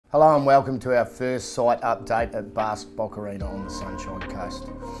Hello and welcome to our first site update at Bask on the Sunshine Coast.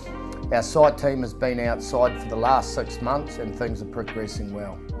 Our site team has been outside for the last 6 months and things are progressing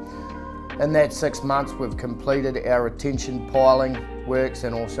well. In that 6 months we've completed our retention piling works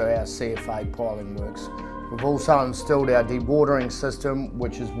and also our CFA piling works. We've also installed our dewatering system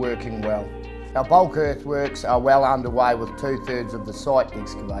which is working well. Our bulk earthworks are well underway with 2/3 of the site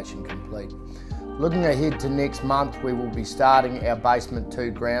excavation complete. Looking ahead to next month, we will be starting our basement 2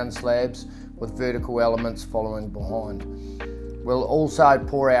 ground slabs with vertical elements following behind. We'll also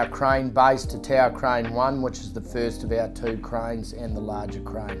pour our crane base to tower crane 1, which is the first of our 2 cranes and the larger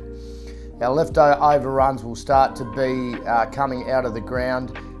crane. Our lift overruns will start to be coming out of the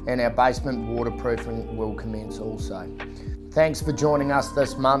ground and our basement waterproofing will commence also. Thanks for joining us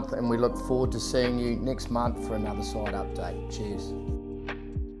this month and we look forward to seeing you next month for another site update. Cheers.